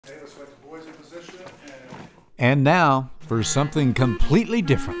let's get the boys in position. And now for something completely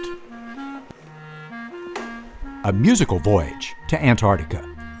different. A musical voyage to Antarctica.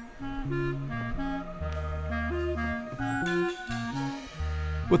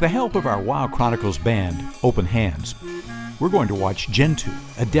 With the help of our WoW Chronicles band, Open Hands, we're going to watch gentoo,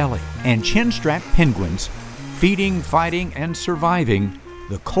 adelie, and chin-strap penguins feeding, fighting, and surviving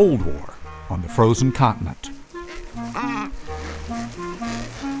the Cold War on the frozen continent.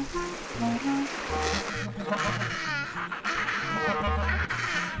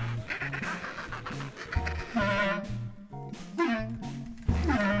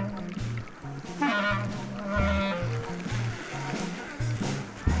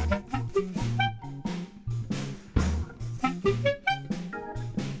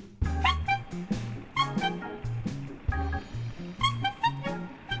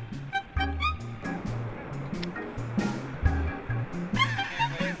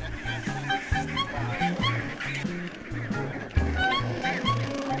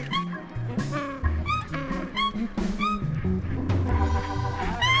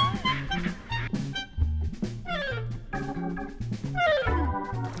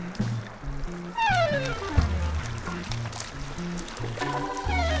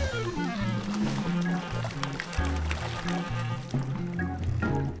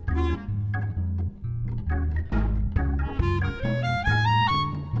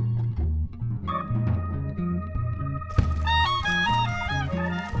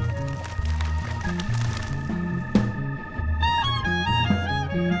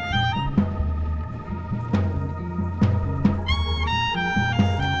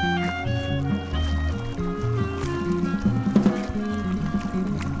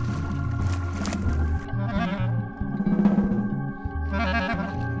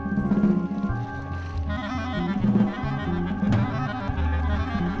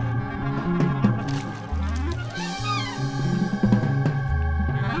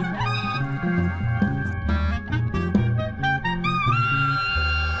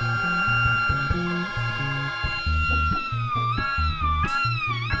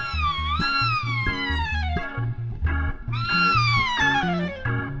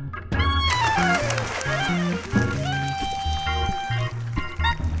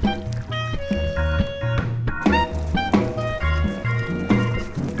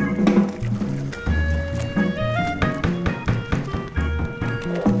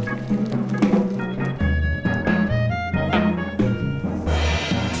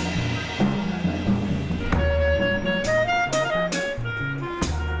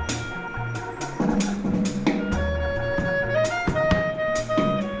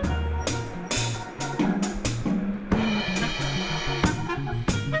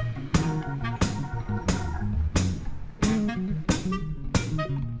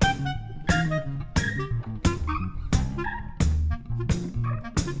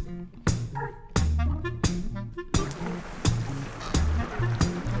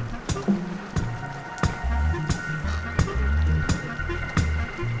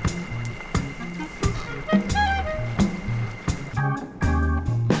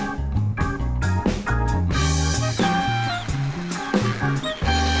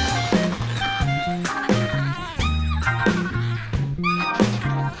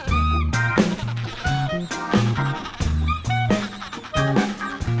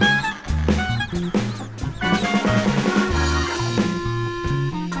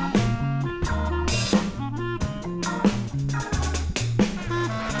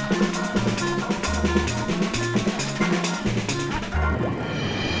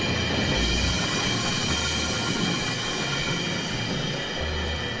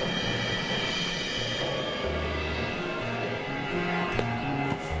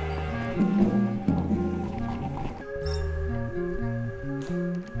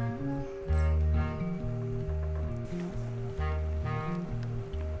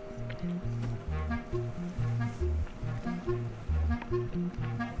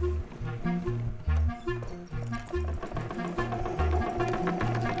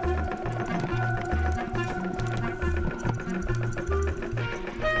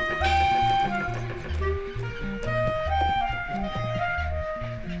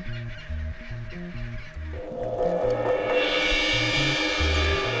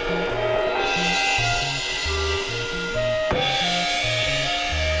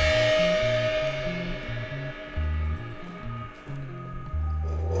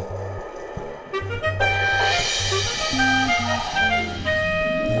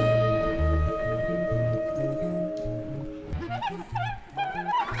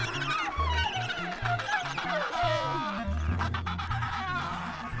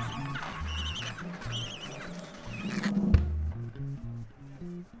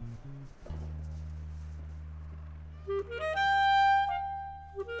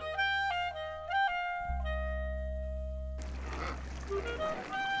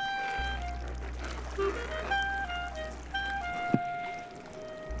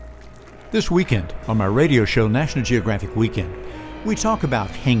 This weekend on my radio show, National Geographic Weekend, we talk about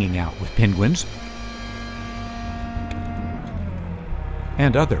hanging out with penguins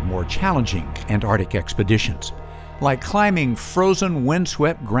and other more challenging Antarctic expeditions, like climbing frozen,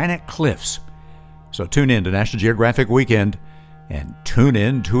 windswept granite cliffs. So tune in to National Geographic Weekend and tune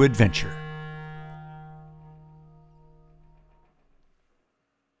in to adventure.